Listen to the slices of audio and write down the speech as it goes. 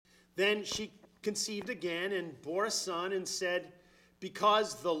Then she conceived again and bore a son and said,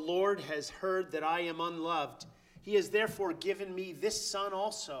 because the Lord has heard that I am unloved, he has therefore given me this son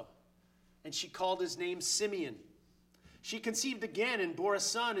also. And she called his name Simeon. She conceived again and bore a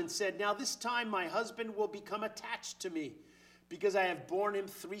son and said, now this time my husband will become attached to me, because I have borne him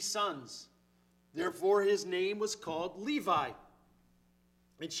 3 sons. Therefore his name was called Levi.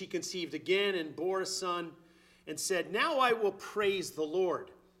 And she conceived again and bore a son and said, now I will praise the Lord.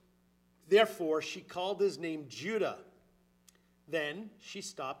 Therefore she called his name Judah. Then she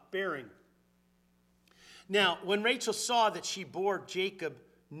stopped bearing. Now when Rachel saw that she bore Jacob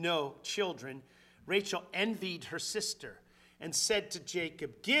no children, Rachel envied her sister and said to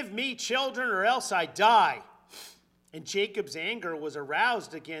Jacob, give me children or else I die. And Jacob's anger was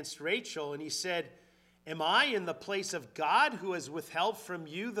aroused against Rachel, and he said, am I in the place of God who has withheld from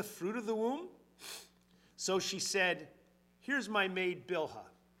you the fruit of the womb? So she said, here's my maid Bilhah.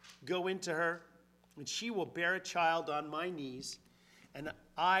 Go into her, and she will bear a child on my knees, and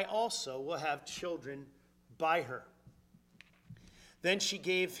I also will have children by her. Then she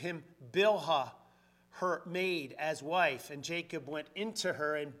gave him Bilhah, her maid, as wife, and Jacob went into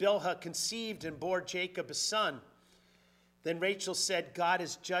her, and Bilhah conceived and bore Jacob a son. Then Rachel said, God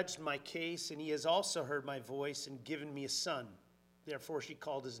has judged my case, and he has also heard my voice and given me a son. Therefore she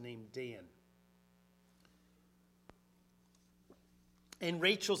called his name Dan. And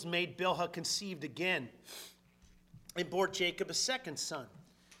Rachel's maid Bilhah conceived again and bore Jacob a second son.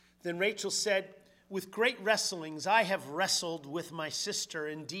 Then Rachel said, with great wrestlings I have wrestled with my sister.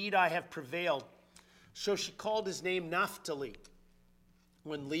 Indeed, I have prevailed. So she called his name Naphtali.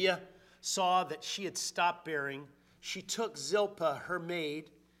 When Leah saw that she had stopped bearing, she took Zilpah, her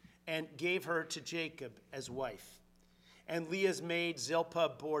maid, and gave her to Jacob as wife. And Leah's maid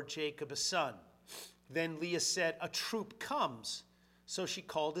Zilpah bore Jacob a son. Then Leah said, a troop comes. So she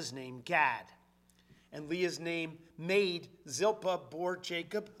called his name Gad. And Leah's maid Zilpah bore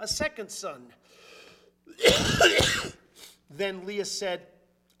Jacob a second son. Then Leah said,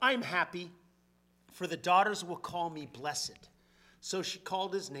 I'm happy, for the daughters will call me blessed. So she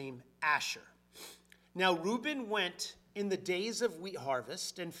called his name Asher. Now Reuben went in the days of wheat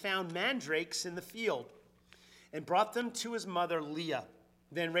harvest and found mandrakes in the field and brought them to his mother Leah.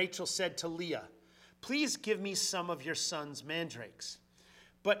 Then Rachel said to Leah, please give me some of your son's mandrakes.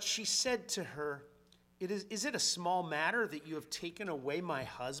 But she said to her, is it a small matter that you have taken away my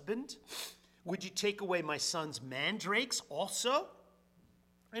husband? Would you take away my son's mandrakes also?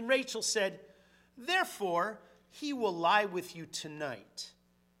 And Rachel said, therefore he will lie with you tonight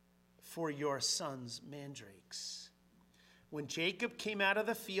for your son's mandrakes. When Jacob came out of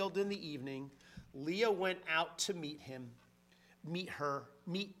the field in the evening, Leah went out to meet him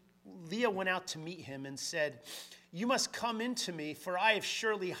and said, you must come into me, for I have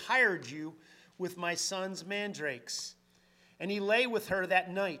surely hired you with my son's mandrakes. And he lay with her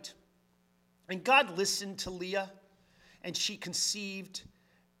that night. And God listened to Leah, and she conceived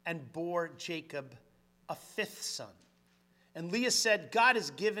and bore Jacob a 5th son. And Leah said, God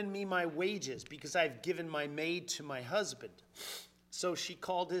has given me my wages, because I have given my maid to my husband. So she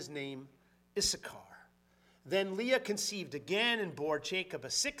called his name Issachar. Then Leah conceived again and bore Jacob a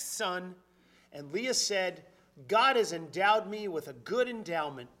 6th son. And Leah said, God has endowed me with a good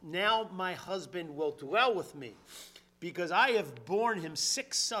endowment. Now my husband will dwell with me, because I have borne him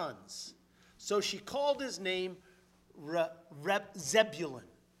 6 sons. So she called his name Zebulun.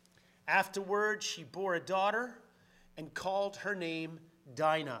 Afterward, she bore a daughter and called her name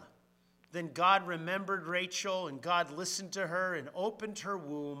Dinah. Then God remembered Rachel, and God listened to her and opened her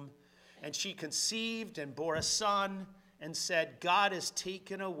womb. And she conceived and bore a son and said, God has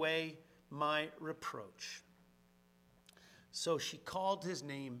taken away my reproach. So she called his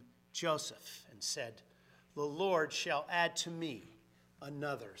name Joseph and said, the Lord shall add to me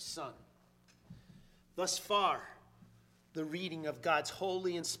another son. Thus far, the reading of God's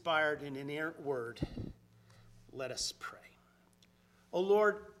holy, inspired, and inerrant word. Let us pray. O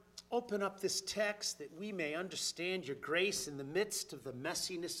Lord, open up this text that we may understand your grace in the midst of the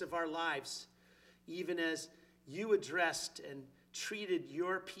messiness of our lives, even as you addressed and treated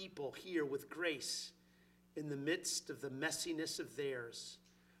your people here with grace in the midst of the messiness of theirs.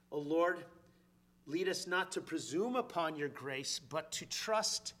 O Lord, lead us not to presume upon your grace, but to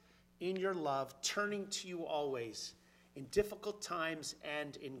trust in your love, turning to you always in difficult times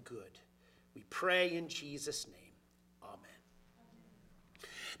and in good. We pray in Jesus' name. Amen.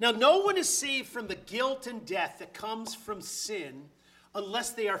 Now, no one is saved from the guilt and death that comes from sin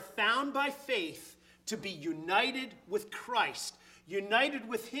unless they are found by faith to be united with Christ, united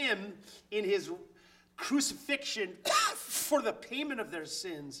with him in his crucifixion for the payment of their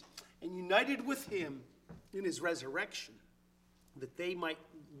sins, and united with him in his resurrection, that they might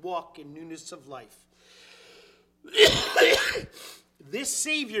walk in newness of life. This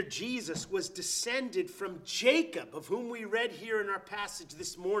Savior, Jesus, was descended from Jacob, of whom we read here in our passage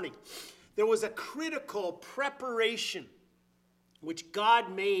this morning. There was a critical preparation which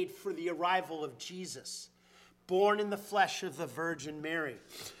God made for the arrival of Jesus, born in the flesh of the Virgin Mary.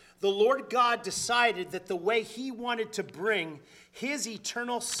 The Lord God decided that the way he wanted to bring his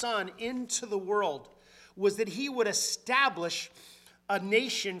eternal Son into the world was that he would establish a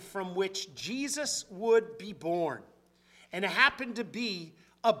nation from which Jesus would be born. And it happened to be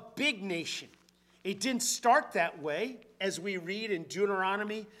a big nation. It didn't start that way, as we read in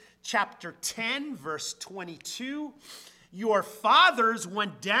Deuteronomy chapter 10, verse 22. Your fathers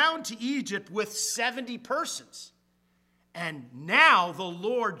went down to Egypt with 70 persons. And now the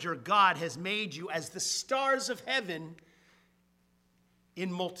Lord your God has made you as the stars of heaven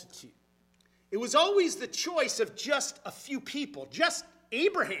in multitude. It was always the choice of just a few people, just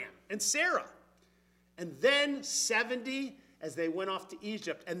Abraham and Sarah. And then 70 as they went off to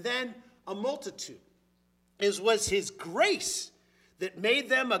Egypt. And then a multitude. It was his grace that made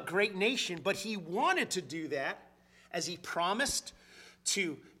them a great nation. But he wanted to do that, as he promised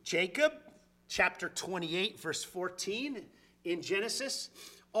to Jacob, chapter 28, verse 14 in Genesis.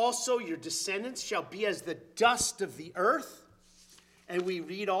 Also, your descendants shall be as the dust of the earth. And we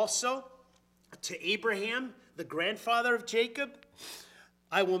read also to Abraham, the grandfather of Jacob,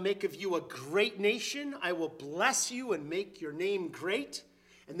 I will make of you a great nation. I will bless you and make your name great.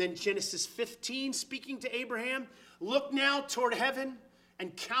 And then Genesis 15, speaking to Abraham, look now toward heaven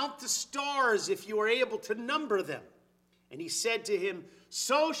and count the stars if you are able to number them. And he said to him,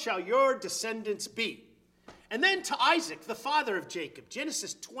 so shall your descendants be. And then to Isaac, the father of Jacob,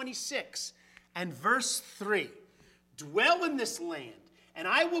 Genesis 26 and verse 3, dwell in this land, and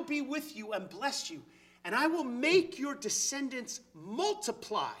I will be with you and bless you. And I will make your descendants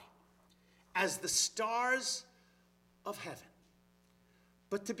multiply as the stars of heaven.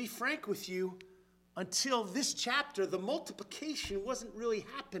 But to be frank with you, until this chapter, the multiplication wasn't really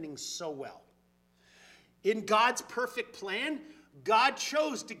happening so well. In God's perfect plan, God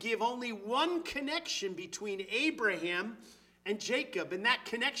chose to give only one connection between Abraham and Jacob, and that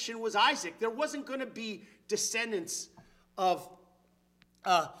connection was Isaac. There wasn't going to be descendants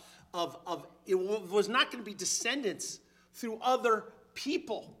it was not going to be descendants through other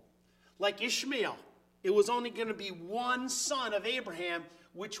people like Ishmael. It was only going to be one son of Abraham,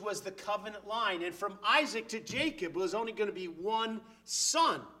 which was the covenant line. And from Isaac to Jacob, it was only going to be one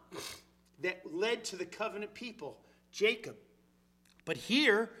son that led to the covenant people, Jacob. But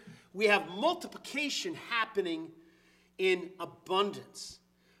here we have multiplication happening in abundance.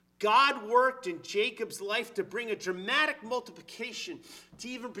 God worked in Jacob's life to bring a dramatic multiplication to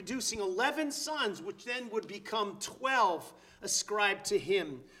even producing 11 sons, which then would become 12 ascribed to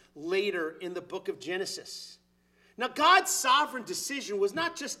him later in the book of Genesis. Now, God's sovereign decision was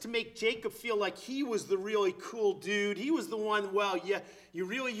not just to make Jacob feel like he was the really cool dude. He was the one, well, yeah, you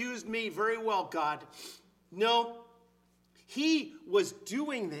really used me very well, God. No, he was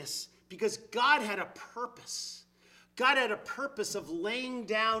doing this because God had a purpose. God had a purpose of laying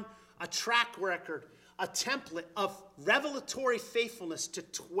down a track record, a template of revelatory faithfulness to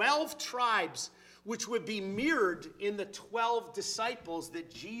 12 tribes, which would be mirrored in the 12 disciples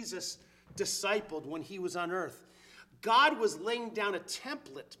that Jesus discipled when he was on earth. God was laying down a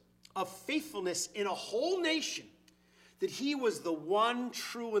template of faithfulness in a whole nation, that he was the one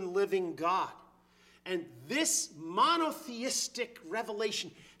true and living God. And this monotheistic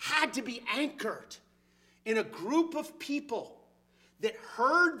revelation had to be anchored in a group of people that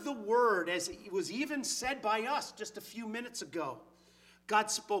heard the word, as it was even said by us just a few minutes ago. God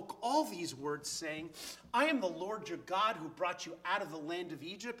spoke all these words, saying, I am the Lord your God who brought you out of the land of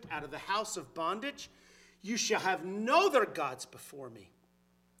Egypt, out of the house of bondage. You shall have no other gods before me.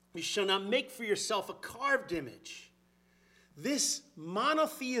 You shall not make for yourself a carved image. This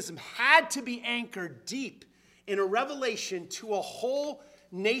monotheism had to be anchored deep in a revelation to a whole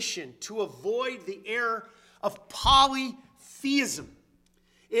nation to avoid the error of polytheism.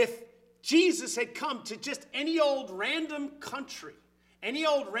 If Jesus had come to just any old random country, any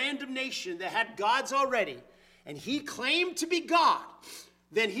old random nation that had gods already, and he claimed to be God,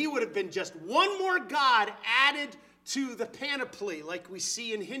 then he would have been just one more god added to the panoply like we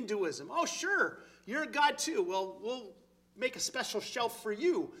see in Hinduism. Oh, sure, you're a god too. Well, we'll make a special shelf for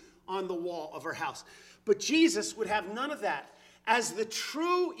you on the wall of our house. But Jesus would have none of that. As the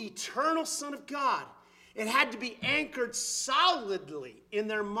true eternal Son of God, it had to be anchored solidly in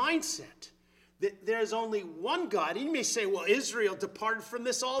their mindset that there's only one God. And you may say, well, Israel departed from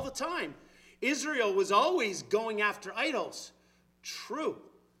this all the time. Israel was always going after idols. True.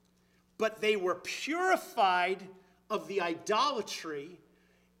 But they were purified of the idolatry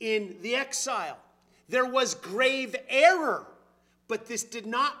in the exile. There was grave error, but this did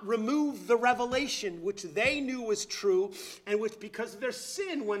not remove the revelation, which they knew was true, and which, because of their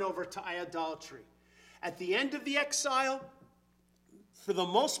sin, went over to idolatry. At the end of the exile, for the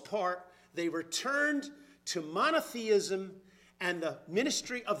most part, they returned to monotheism and the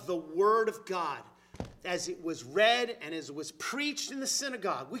ministry of the Word of God as it was read and as it was preached in the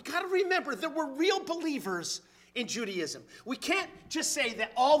synagogue. We got to remember there were real believers in Judaism. We can't just say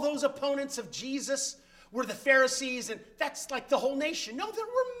that all those opponents of Jesus were the Pharisees and that's like the whole nation. No, there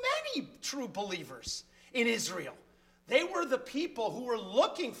were many true believers in Israel. They were the people who were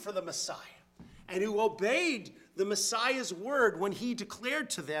looking for the Messiah and who obeyed the Messiah's word when he declared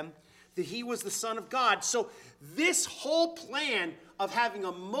to them that he was the Son of God. So this whole plan of having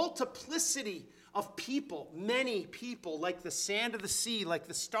a multiplicity of people, many people, like the sand of the sea, like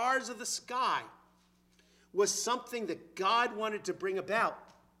the stars of the sky, was something that God wanted to bring about.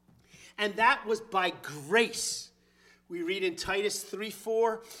 And that was by grace. We read in Titus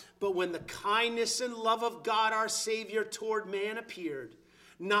 3:4, but when the kindness and love of God our Savior toward man appeared,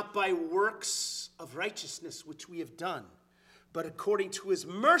 not by works of righteousness which we have done, but according to his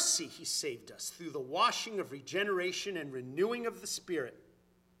mercy he saved us through the washing of regeneration and renewing of the Spirit,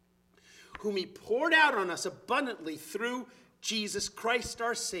 whom he poured out on us abundantly through Jesus Christ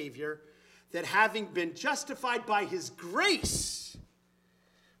our Savior, that having been justified by his grace,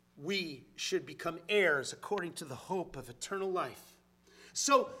 we should become heirs according to the hope of eternal life.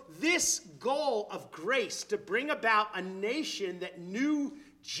 So this goal of grace to bring about a nation that knew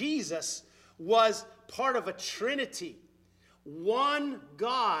Jesus was part of a Trinity. One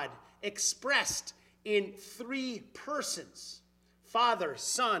God expressed in three persons, Father,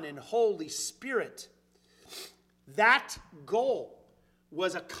 Son, and Holy Spirit. That goal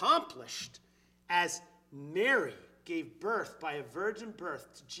was accomplished as Mary gave birth by a virgin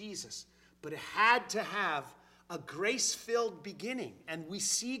birth to Jesus. But it had to have a grace-filled beginning. And we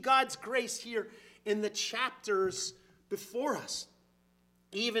see God's grace here in the chapters before us,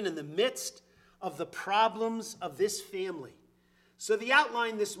 even in the midst of the problems of this family. So the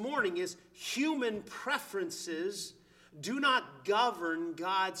outline this morning is human preferences do not govern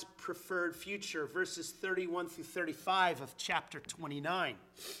God's preferred future, verses 31 through 35 of chapter 29.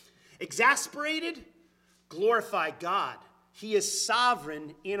 Exasperated? Glorify God. He is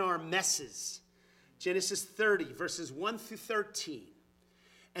sovereign in our messes. Genesis 30, verses 1 through 13.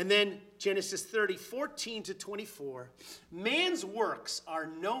 And then Genesis 30, 14 to 24. Man's works are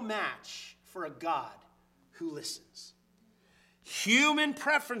no match for a God who listens. Human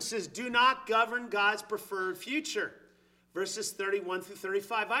preferences do not govern God's preferred future. Verses 31 through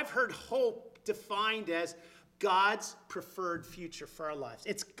 35. I've heard hope defined as God's preferred future for our lives.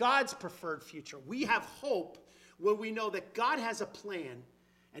 It's God's preferred future. We have hope when we know that God has a plan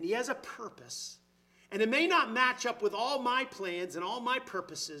and he has a purpose. And it may not match up with all my plans and all my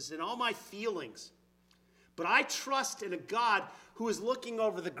purposes and all my feelings. But I trust in a God who is looking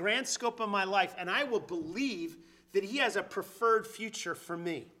over the grand scope of my life, and I will believe that he has a preferred future for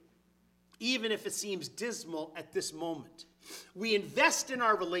me, even if it seems dismal at this moment. We invest in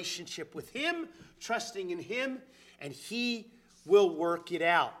our relationship with him, trusting in him, and he will work it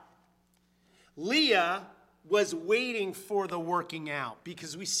out. Leah was waiting for the working out,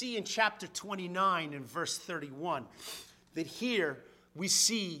 because we see in chapter 29 and verse 31 that here we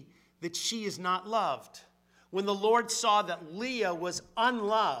see that she is not loved. When the Lord saw that Leah was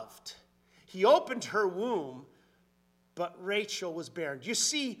unloved, he opened her womb, but Rachel was barren. You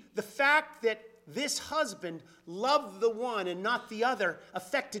see, the fact that this husband loved the one and not the other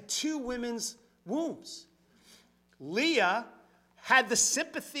affected two women's wombs. Leah had the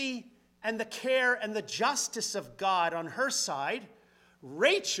sympathy and the care and the justice of God on her side.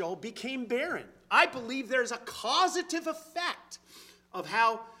 Rachel became barren. I believe there's a causative effect of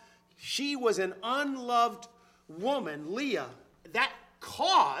how she was an unloved woman, Leah, that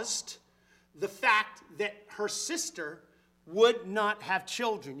caused the fact that her sister would not have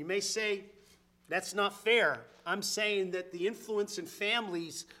children. You may say, that's not fair. I'm saying that the influence in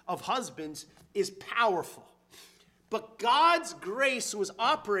families of husbands is powerful. But God's grace was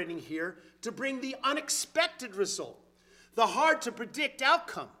operating here to bring the unexpected result, the hard-to-predict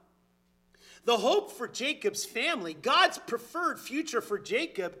outcome. The hope for Jacob's family, God's preferred future for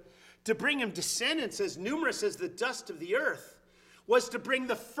Jacob, to bring him descendants as numerous as the dust of the earth, was to bring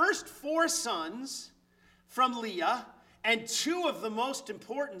the first four sons from Leah and two of the most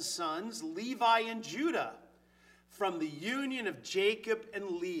important sons, Levi and Judah, from the union of Jacob and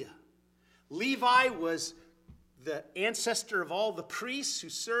Leah. Levi was the ancestor of all the priests who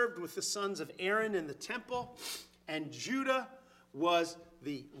served with the sons of Aaron in the temple, and Judah was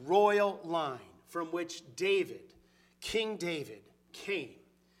the royal line from which David, King David, came,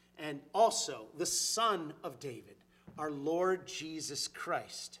 and also the son of David, our Lord Jesus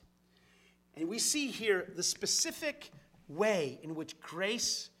Christ. And we see here the specific way in which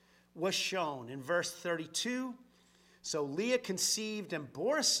grace was shown in verse 32. So Leah conceived and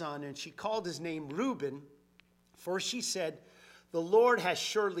bore a son, and she called his name Reuben, for she said, the Lord has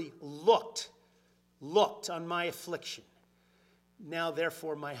surely looked on my affliction. Now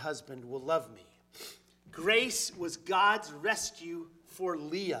therefore my husband will love me. Grace was God's rescue for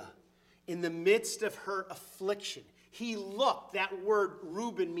Leah in the midst of her affliction. He looked. That word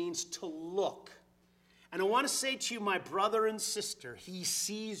Reuben means to look. And I want to say to you, my brother and sister, he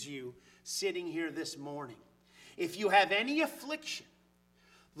sees you sitting here this morning. If you have any affliction,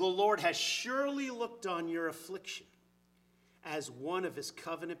 the Lord has surely looked on your affliction as one of his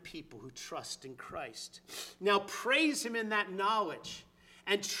covenant people who trust in Christ. Now praise him in that knowledge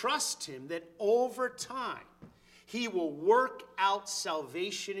and trust him that over time he will work out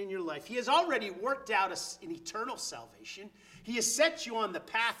salvation in your life. He has already worked out an eternal salvation. He has set you on the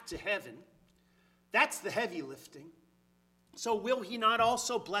path to heaven. That's the heavy lifting. So will he not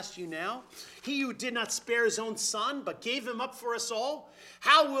also bless you now? He who did not spare his own son, but gave him up for us all,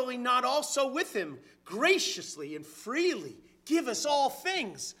 how will he not also with him graciously and freely give us all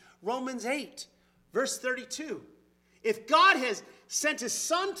things? Romans 8, verse 32. If God has sent his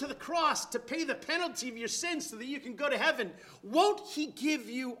son to the cross to pay the penalty of your sins so that you can go to heaven, won't he give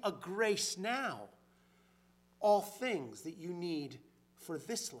you a grace now? All things that you need for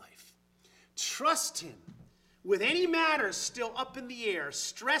this life. Trust him with any matters still up in the air,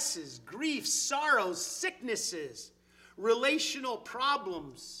 stresses, griefs, sorrows, sicknesses, relational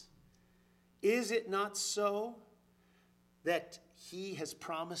problems. Is it not so that he has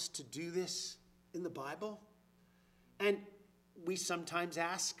promised to do this in the Bible? And we sometimes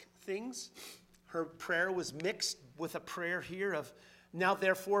ask things. Her prayer was mixed with a prayer here of, now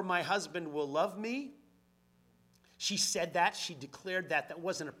therefore my husband will love me. She said that. She declared that. That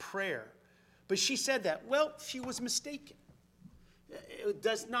wasn't a prayer. But she said that. Well, she was mistaken. It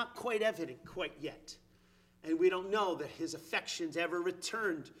does not quite evident quite yet. And we don't know that his affections ever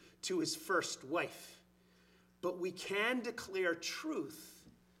returned to his first wife. But we can declare truth.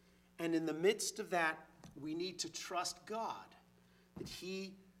 And in the midst of that, we need to trust God that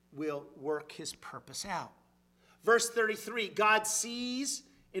he will work his purpose out. Verse 33, God sees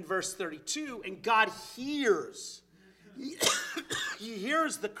in verse 32, and God hears. He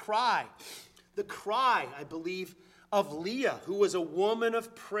hears the cry, I believe, of Leah, who was a woman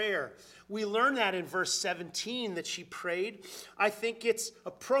of prayer. We learn that in verse 17 that she prayed. I think it's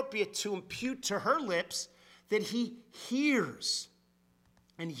appropriate to impute to her lips that he hears.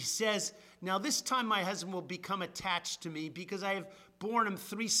 And he says, now this time my husband will become attached to me because I have borne him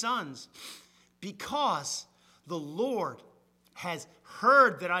 3 sons. Because the Lord has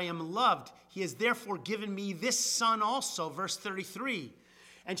heard that I am loved, he has therefore given me this son also. Verse 33.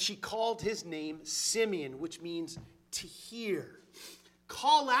 And she called his name Simeon, which means to hear.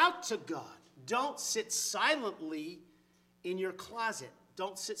 Call out to God. Don't sit silently in your closet.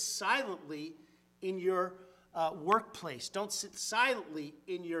 Don't sit silently in your workplace. Don't sit silently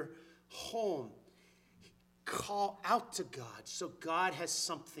in your home. Call out to God so God has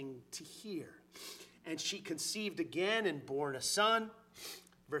something to hear. And she conceived again and bore a son.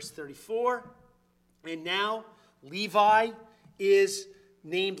 Verse 34. And now Levi is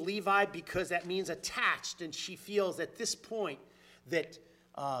named Levi because that means attached. And she feels at this point that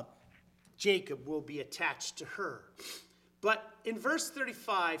Jacob will be attached to her. But in verse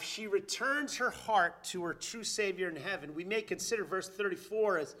 35, she returns her heart to her true Savior in heaven. We may consider verse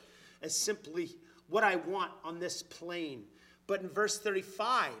 34 as simply what I want on this plane. But in verse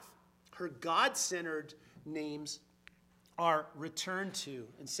 35, her God-centered names are returned to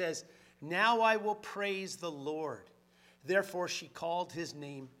and says, now I will praise the Lord. Therefore she called his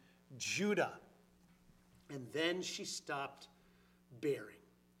name Judah. And then she stopped bearing.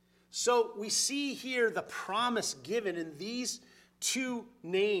 So we see here the promise given in these 2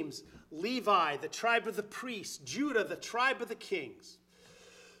 names. Levi, the tribe of the priests. Judah, the tribe of the kings.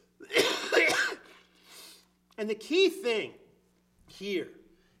 And the key thing here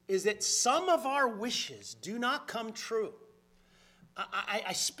is that some of our wishes do not come true.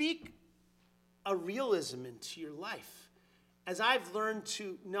 I speak a realism into your life as I've learned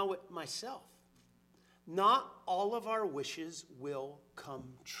to know it myself. not all of our wishes will come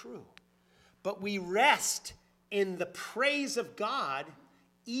true. But we rest in the praise of God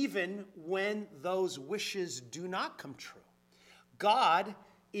even when those wishes do not come true. God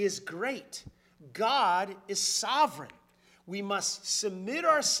is great. God is sovereign. We must submit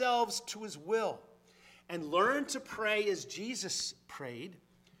ourselves to his will and learn to pray as Jesus prayed,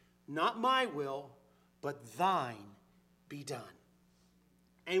 not my will, but thine be done.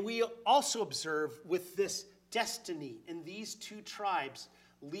 And we also observe with this destiny in these two tribes,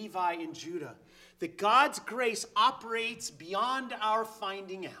 Levi and Judah, that God's grace operates beyond our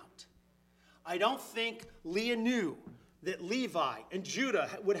finding out. I don't think Leah knew that Levi and Judah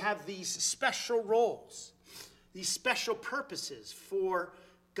would have these special roles, these special purposes for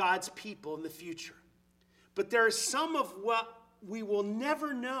God's people in the future. But there is some of what we will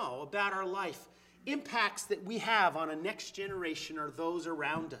never know about our life, impacts that we have on a next generation or those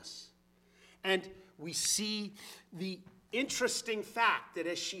around us. And we see the interesting fact that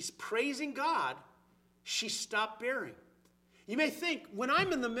as she's praising God, she stopped bearing. You may think, when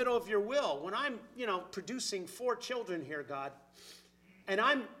I'm in the middle of your will, when I'm, producing 4 children here, God, and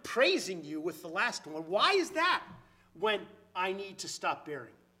I'm praising you with the last one, why is that when I need to stop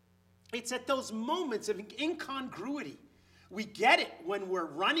bearing? It's at those moments of incongruity. We get it when we're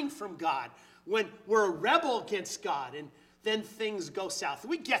running from God, when we're a rebel against God, and then things go south.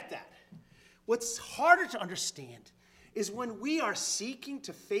 We get that. What's harder to understand is when we are seeking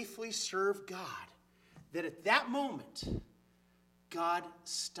to faithfully serve God, that at that moment, God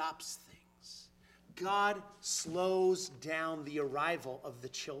stops things. God slows down the arrival of the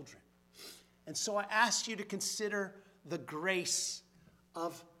children. And so I ask you to consider the grace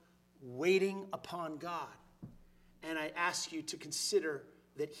of waiting upon God. And I ask you to consider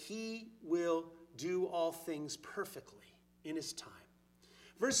that he will do all things perfectly in his time.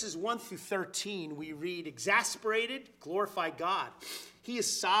 Verses 1 through 13, we read, exasperated, glorify God. He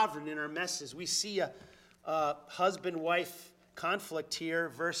is sovereign in our messes. We see a husband-wife conflict here,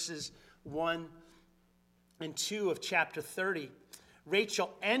 verses 1 and 2 of chapter 30.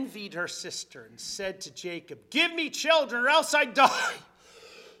 Rachel envied her sister and said to Jacob, give me children or else I die.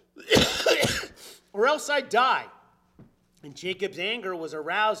 Or else I die. And Jacob's anger was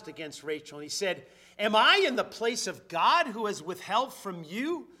aroused against Rachel, and he said, am I in the place of God who has withheld from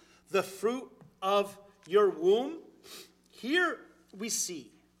you the fruit of your womb? Here we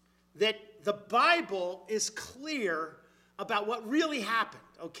see that the Bible is clear about what really happened,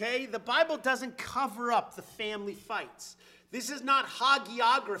 okay? The Bible doesn't cover up the family fights. This is not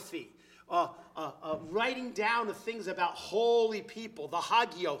hagiography, writing down of things about holy people, the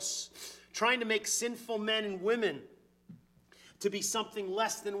hagios, trying to make sinful men and women to be something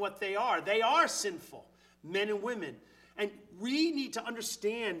less than what they are. They are sinful, men and women. And we need to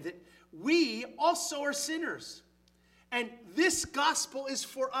understand that we also are sinners. And this gospel is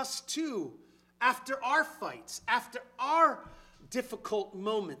for us too, after our fights, after our difficult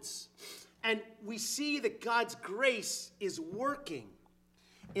moments. And we see that God's grace is working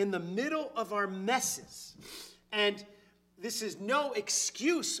in the middle of our messes. And this is no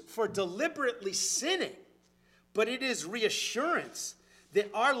excuse for deliberately sinning, but it is reassurance that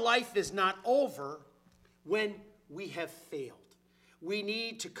our life is not over when we have failed. We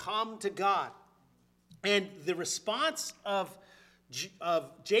need to come to God. And the response of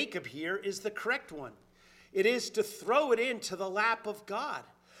Jacob here is the correct one. It is to throw it into the lap of God.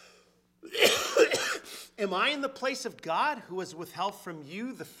 Am I in the place of God who has withheld from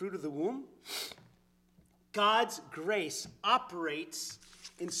you the fruit of the womb? God's grace operates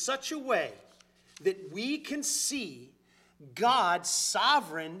in such a way that we can see God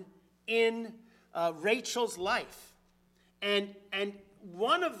sovereign in Rachel's life. And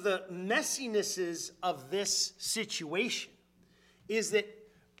one of the messinesses of this situation is that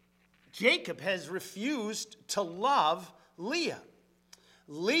Jacob has refused to love Leah.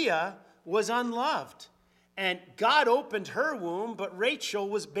 Leah was unloved, and God opened her womb, but Rachel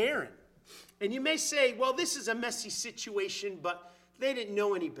was barren. And you may say, well, this is a messy situation, but they didn't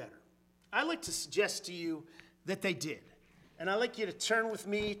know any better. I'd like to suggest to you that they did. And I'd like you to turn with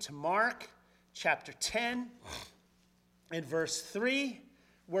me to Mark chapter 10 and verse 3,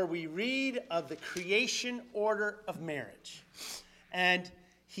 where we read of the creation order of marriage. And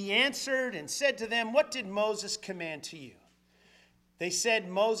he answered and said to them, what did Moses command to you? They said,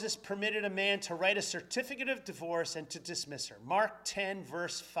 Moses permitted a man to write a certificate of divorce and to dismiss her. Mark 10,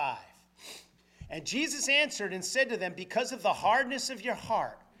 verse 5. And Jesus answered and said to them, because of the hardness of your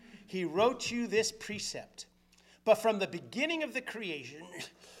heart, he wrote you this precept. But from the beginning of the creation,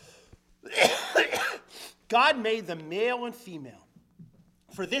 God made them male and female.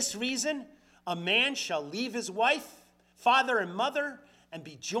 For this reason, A man shall leave his wife, father and mother, and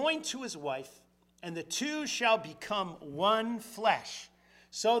be joined to his wife, and the two shall become one flesh.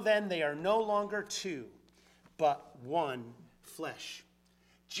 So then they are no longer two, but one flesh.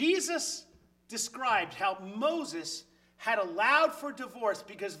 Jesus described how Moses had allowed for divorce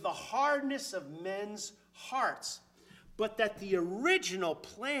because of the hardness of men's hearts, but that the original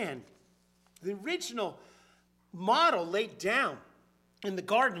plan, the original model laid down in the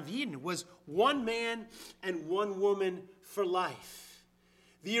Garden of Eden was one man and one woman for life.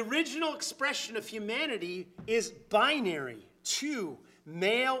 The original expression of humanity is binary, two,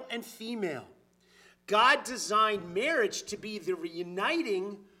 male and female. God designed marriage to be the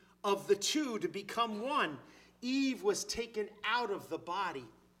reuniting of the two to become one. Eve was taken out of the body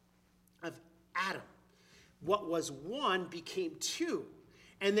of Adam. What was one became two.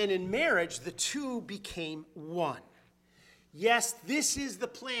 And then in marriage, the two became one. Yes, this is the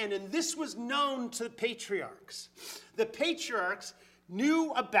plan, and this was known to the patriarchs. The patriarchs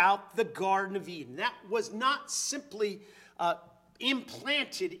knew about the Garden of Eden. That was not simply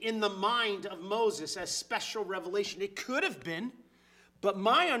implanted in the mind of Moses as special revelation. It could have been, but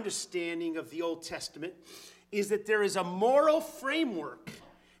my understanding of the Old Testament is that there is a moral framework,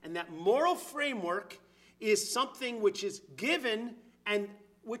 and that moral framework is something which is given and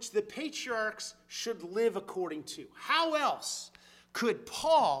which the patriarchs should live according to. How else could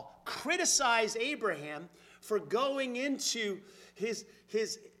Paul criticize Abraham for going into his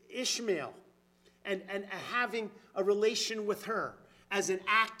Ishmael and having a relation with her as an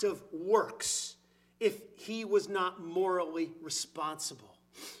act of works if he was not morally responsible?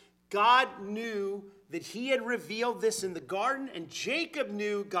 God knew that he had revealed this in the garden, and Jacob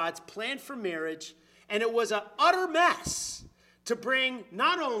knew God's plan for marriage, and it was an utter mess to bring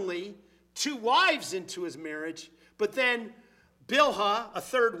not only two wives into his marriage, but then Bilhah, a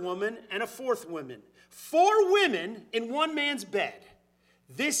third woman, and a fourth woman. 4 women in one man's bed.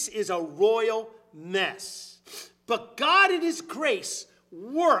 This is a royal mess. But God in his grace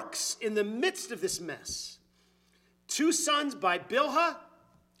works in the midst of this mess. 2 sons by Bilhah,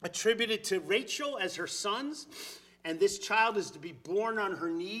 attributed to Rachel as her sons, and this child is to be born on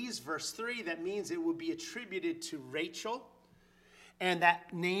her knees. Verse 3, that means it will be attributed to Rachel. And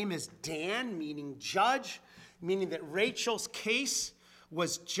that name is Dan, meaning judge, meaning that Rachel's case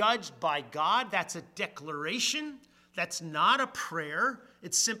was judged by God. That's a declaration. That's not a prayer.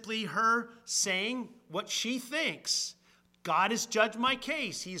 It's simply her saying what she thinks. God has judged my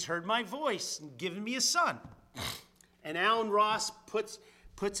case. He's heard my voice and given me a son. And Alan Ross puts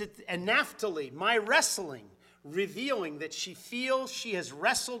it, and Naphtali, my wrestling, revealing that she feels she has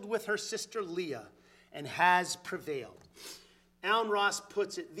wrestled with her sister Leah and has prevailed. Alan Ross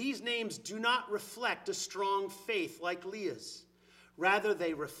puts it, these names do not reflect a strong faith like Leah's. Rather,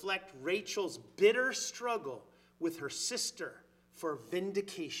 they reflect Rachel's bitter struggle with her sister for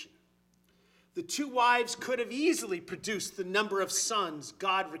vindication. The 2 wives could have easily produced the number of sons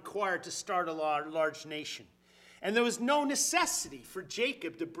God required to start a large nation. And there was no necessity for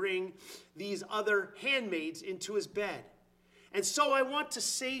Jacob to bring these other handmaids into his bed. And so I want to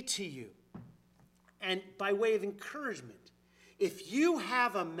say to you, and by way of encouragement, if you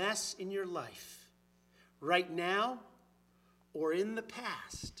have a mess in your life right now or in the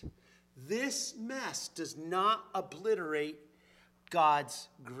past, this mess does not obliterate God's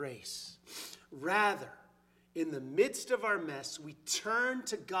grace. Rather, in the midst of our mess, we turn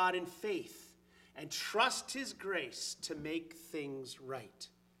to God in faith and trust his grace to make things right.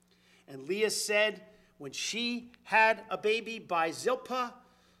 And Leah said, when she had a baby by Zilpah,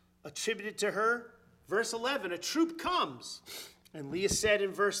 attributed to her, verse 11, a troop comes. And Leah said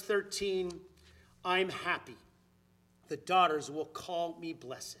in verse 13, I'm happy. The daughters will call me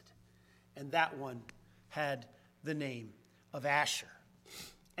blessed. And that one had the name of Asher.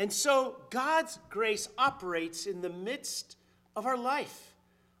 And so God's grace operates in the midst of our life.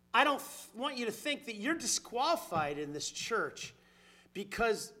 I don't want you to think that you're disqualified in this church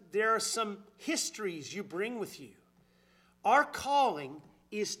because there are some histories you bring with you. Our calling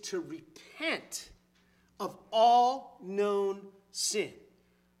is to repent of all known sin.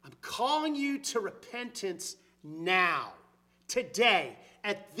 I'm calling you to repentance now, today,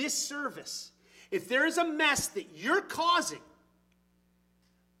 at this service. If there is a mess that you're causing,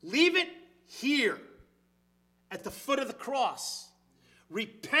 leave it here at the foot of the cross.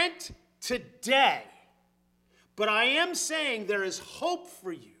 Repent today. But I am saying there is hope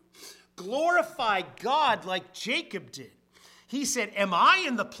for you. Glorify God like Jacob did. He said, am I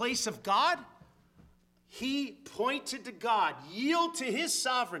in the place of God? He pointed to God. Yield to his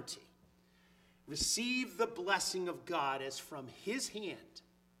sovereignty. Receive the blessing of God as from his hand.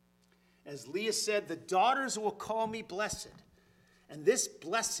 As Leah said, the daughters will call me blessed, and this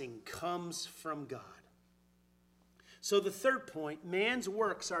blessing comes from God. So the third point, man's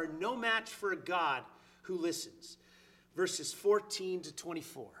works are no match for a God who listens. Verses 14 to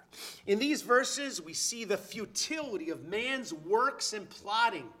 24. In these verses, we see the futility of man's works and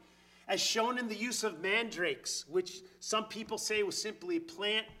plotting, as shown in the use of mandrakes, which some people say was simply a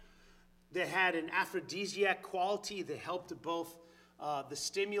plant that had an aphrodisiac quality that helped both the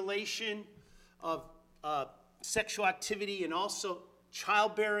stimulation of sexual activity and also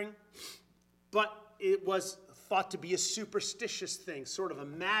childbearing. But it was thought to be a superstitious thing, sort of a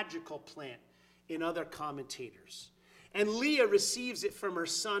magical plant in other commentators. And Leah receives it from her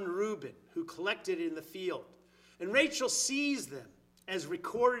son Reuben, who collected it in the field. And Rachel sees them, as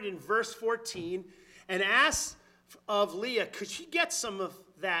recorded in verse 14, and asks of Leah, could she get some of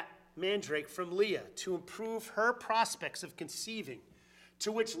that mandrake from Leah to improve her prospects of conceiving?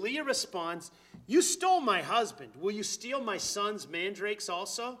 To which Leah responds, you stole my husband. Will you steal my son's mandrakes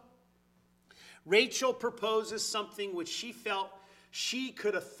also? Rachel proposes something which she felt she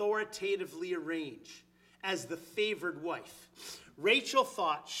could authoritatively arrange as the favored wife. Rachel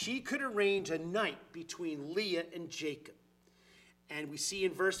thought she could arrange a night between Leah and Jacob. And we see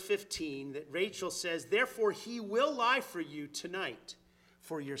in verse 15 that Rachel says, therefore he will lie for you tonight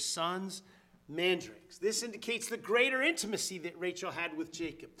for your son's mandrakes. This indicates the greater intimacy that Rachel had with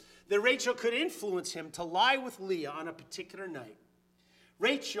Jacob, that Rachel could influence him to lie with Leah on a particular night.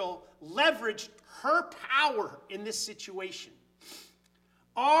 Rachel leveraged her power in this situation.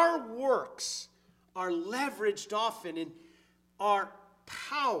 Our works are leveraged often in our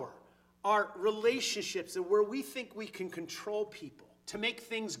power, our relationships, and where we think we can control people to make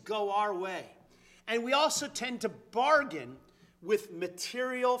things go our way. And we also tend to bargain with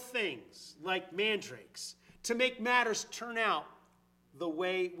material things like mandrakes to make matters turn out the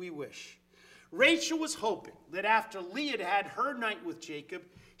way we wish. Rachel was hoping that after Leah had her night with Jacob,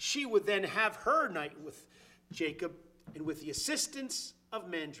 she would then have her night with Jacob, and with the assistance of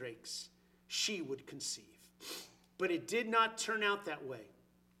mandrakes, she would conceive. But it did not turn out that way.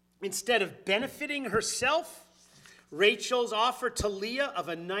 Instead of benefiting herself, Rachel's offer to Leah of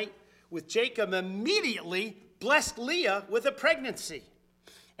a night with Jacob immediately blessed Leah with a pregnancy.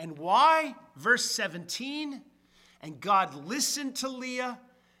 And why? Verse 17, and God listened to Leah,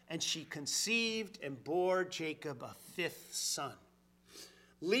 and she conceived and bore Jacob a fifth son.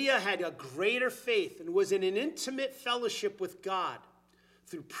 Leah had a greater faith and was in an intimate fellowship with God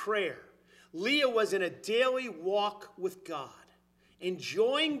through prayer. Leah was in a daily walk with God,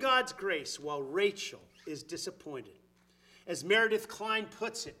 enjoying God's grace, while Rachel is disappointed. As Meredith Klein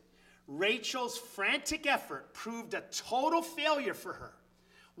puts it, Rachel's frantic effort proved a total failure for her,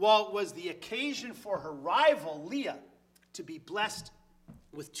 while it was the occasion for her rival, Leah, to be blessed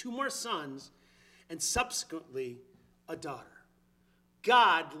with 2 more sons and subsequently a daughter.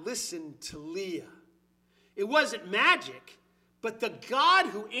 God listened to Leah. It wasn't magic, but the God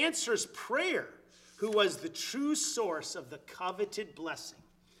who answers prayer, who was the true source of the coveted blessing,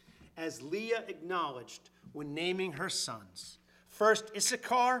 as Leah acknowledged when naming her sons. First,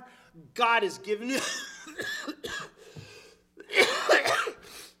 Issachar, God has given me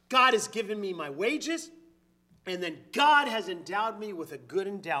God has given me my wages, and then God has endowed me with a good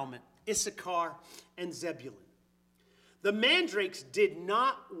endowment, Issachar and Zebulun. The mandrakes did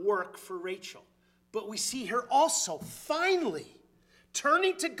not work for Rachel, but we see her also finally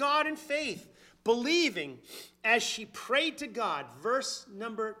turning to God in faith, believing as she prayed to God. Verse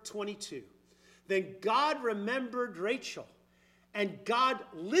number 22. Then God remembered Rachel, and God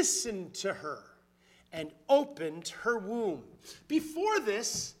listened to her and opened her womb. Before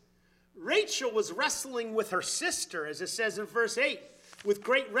this, Rachel was wrestling with her sister, as it says in verse 8. With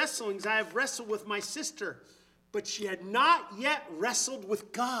great wrestlings I have wrestled with my sister, but she had not yet wrestled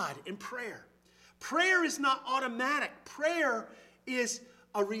with God in prayer. Prayer is not automatic. Prayer is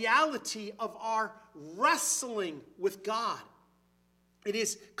a reality of our wrestling with God. It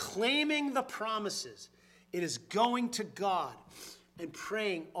is claiming the promises. It is going to God and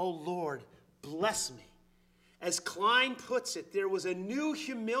praying, oh Lord, bless me. As Klein puts it, there was a new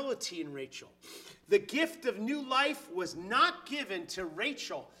humility in Rachel. The gift of new life was not given to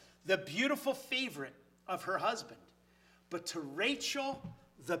Rachel, the beautiful favorite of her husband, but to Rachel,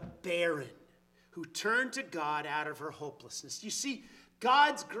 the barren, who turned to God out of her hopelessness. You see,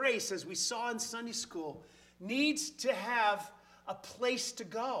 God's grace, as we saw in Sunday school, needs to have a place to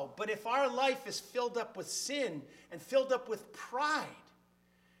go. But if our life is filled up with sin and filled up with pride,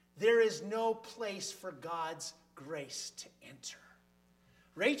 there is no place for God's grace to enter.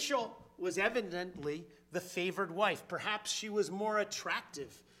 Rachel was evidently the favored wife. Perhaps she was more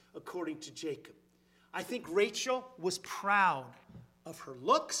attractive according to Jacob. I think Rachel was proud of her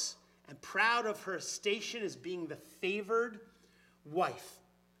looks and proud of her station as being the favored wife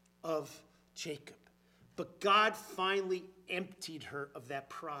of Jacob. But God finally emptied her of that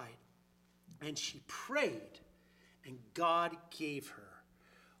pride. And she prayed, and God gave her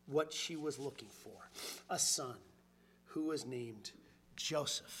what she was looking for, a son who was named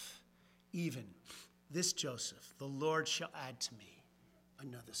Joseph. Even this Joseph, the Lord shall add to me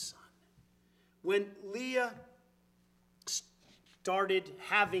another son. When Leah started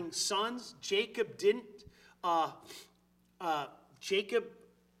having sons, Jacob didn't. Jacob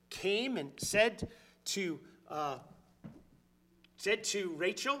came and said to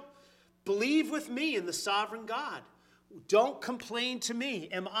Rachel, "Believe with me in the sovereign God. Don't complain to me.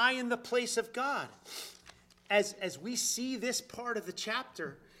 Am I in the place of God?" As we see this part of the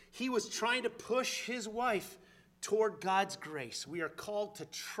chapter, he was trying to push his wife toward God's grace. We are called to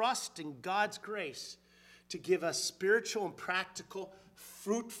trust in God's grace to give us spiritual and practical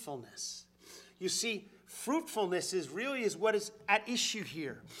fruitfulness. You see, fruitfulness is what is at issue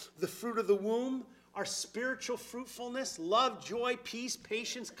here. The fruit of the womb, our spiritual fruitfulness, love, joy, peace,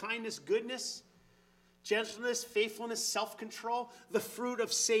 patience, kindness, goodness, gentleness, faithfulness, self-control. The fruit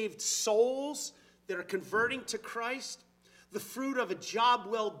of saved souls that are converting to Christ. The fruit of a job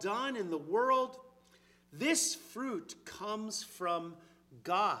well done in the world. This fruit comes from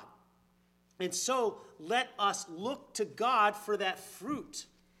God. And so let us look to God for that fruit.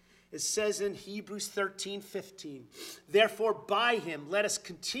 It says in Hebrews 13:15, "Therefore by him let us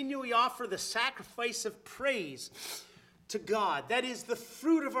continually offer the sacrifice of praise to God." That is the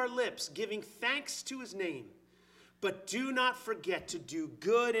fruit of our lips, giving thanks to his name. "But do not forget to do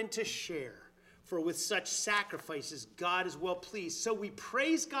good and to share, for with such sacrifices God is well pleased." So we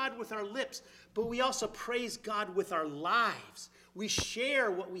praise God with our lips, but we also praise God with our lives. We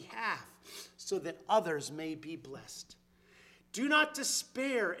share what we have so that others may be blessed. Do not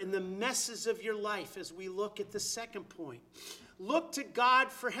despair in the messes of your life as we look at the second point. Look to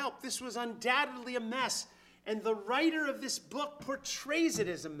God for help. This was undoubtedly a mess, and the writer of this book portrays it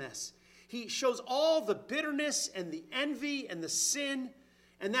as a mess. He shows all the bitterness and the envy and the sin,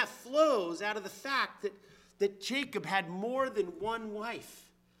 and that flows out of the fact that Jacob had more than one wife.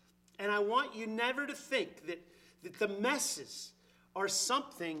 And I want you never to think that the messes are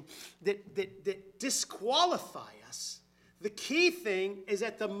something that disqualify us. The key thing is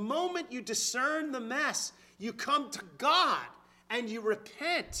at the moment you discern the mess, you come to God and you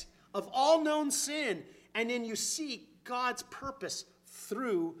repent of all known sin, and then you seek God's purpose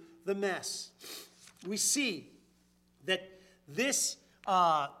through the mess. We see that this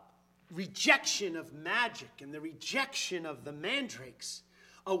rejection of magic and the rejection of the mandrakes,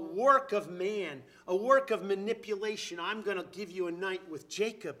 a work of man, a work of manipulation. I'm going to give you a night with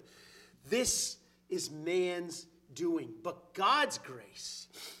Jacob. This is man's doing. But God's grace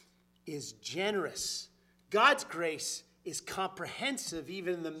is generous. God's grace is comprehensive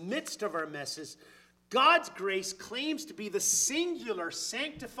even in the midst of our messes. God's grace claims to be the singular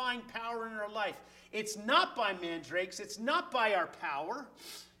sanctifying power in our life. It's not by mandrakes. It's not by our power.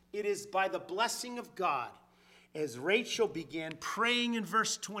 It is by the blessing of God. As Rachel began praying in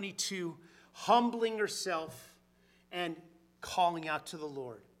verse 22, humbling herself and calling out to the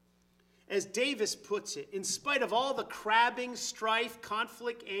Lord. As Davis puts it, in spite of all the crabbing, strife,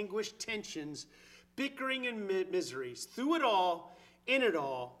 conflict, anguish, tensions, bickering, and miseries, through it all, in it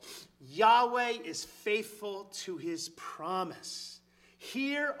all, Yahweh is faithful to his promise.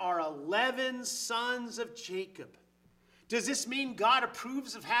 Here are 11 sons of Jacob. Does this mean God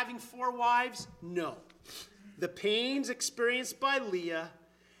approves of having 4 wives? No. The pains experienced by Leah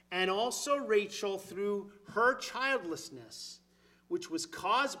and also Rachel through her childlessness, which was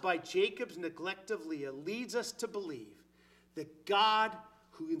caused by Jacob's neglect of Leah, leads us to believe that God,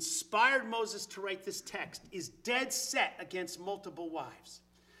 who inspired Moses to write this text, is dead set against multiple wives.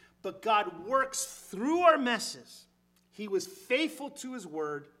 But God works through our messes. He was faithful to his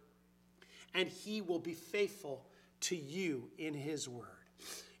word, and he will be faithful to you in his word.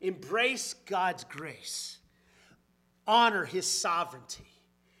 Embrace God's grace. Honor his sovereignty,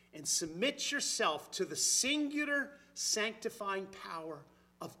 and submit yourself to the singular sanctifying power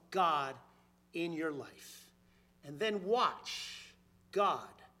of God in your life. And then watch God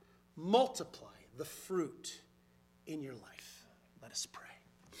multiply the fruit in your life. Let us pray.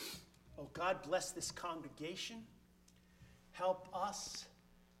 Oh God, bless this congregation. Help us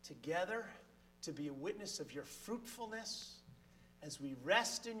together to be a witness of your fruitfulness as we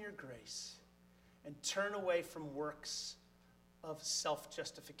rest in your grace and turn away from works of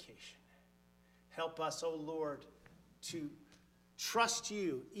self-justification. Help us, O Lord, to trust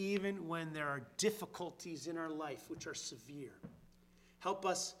you even when there are difficulties in our life which are severe. Help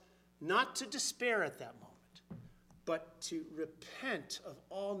us not to despair at that moment, but to repent of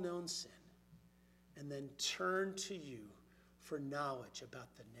all known sin and then turn to you for knowledge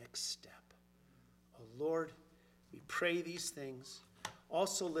about the next step. Oh Lord, we pray these things,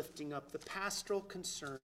 also lifting up the pastoral concern